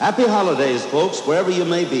Happy holidays, folks, wherever you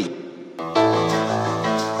may be.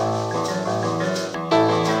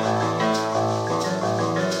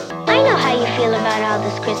 I know how you feel about all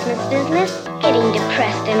this Christmas business, getting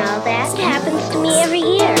depressed and all that. It happens to me every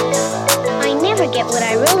year. I never get what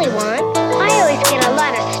I really want. I always get a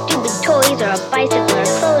lot of stupid toys or a bicycle or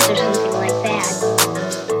clothes or something like that.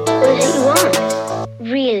 What is it you want?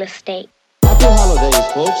 Real estate. Happy holidays,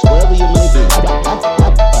 folks, wherever you may be.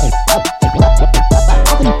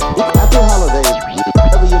 Happy holidays,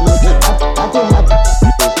 wherever you may be. Happy holidays,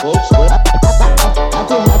 folks,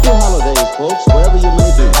 happy holidays, folks, wherever you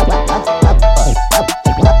may be. Happy holidays,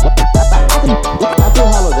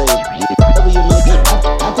 wherever you may be.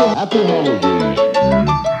 Happy holidays.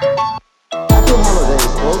 Happy holidays,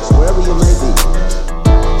 folks, wherever you may be.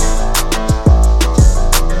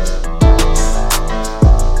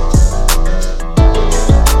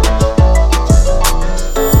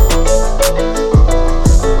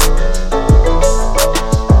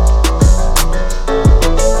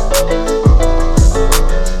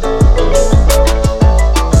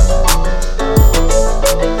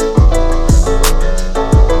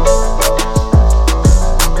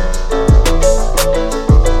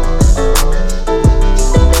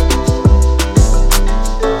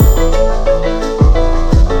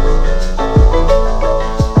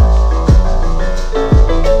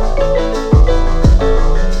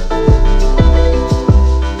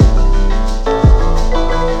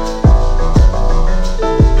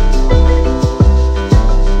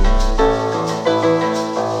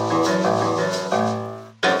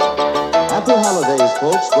 Happy holidays,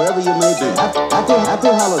 folks, wherever you may be. Happy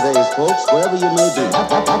holidays, folks, wherever you may be.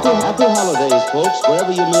 Happy holidays, folks,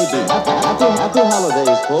 wherever you may be. Happy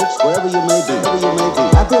holidays, folks, wherever you may be.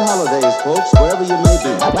 Happy holidays, folks, wherever you may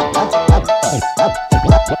be. Happy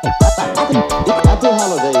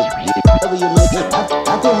holidays, wherever you may be.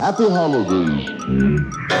 Happy holidays.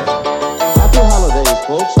 Happy holidays,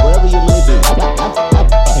 folks, wherever you may be.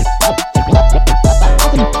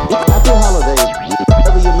 Happy holidays,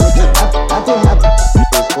 wherever you may be. Happy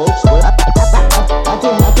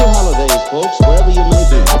holidays, folks, wherever you may be.